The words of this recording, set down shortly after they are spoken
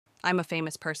I'm a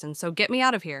famous person, so get me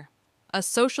out of here. A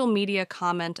social media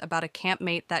comment about a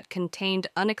campmate that contained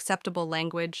unacceptable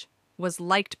language was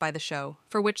liked by the show,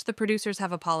 for which the producers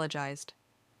have apologized.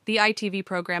 The ITV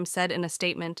program said in a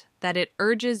statement that it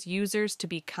urges users to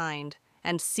be kind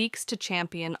and seeks to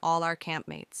champion all our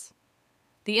campmates.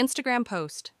 The Instagram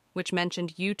post, which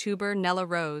mentioned YouTuber Nella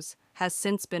Rose, has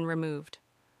since been removed.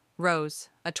 Rose,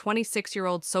 a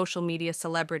 26-year-old social media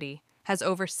celebrity, has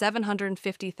over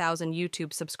 750,000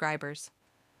 YouTube subscribers.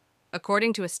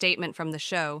 According to a statement from the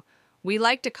show, we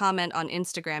liked a comment on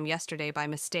Instagram yesterday by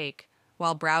mistake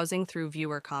while browsing through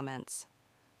viewer comments.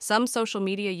 Some social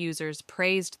media users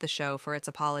praised the show for its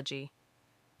apology.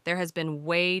 There has been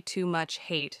way too much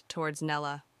hate towards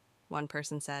Nella, one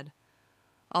person said.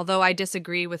 Although I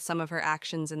disagree with some of her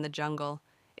actions in the jungle,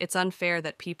 it's unfair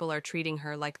that people are treating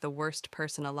her like the worst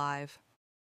person alive.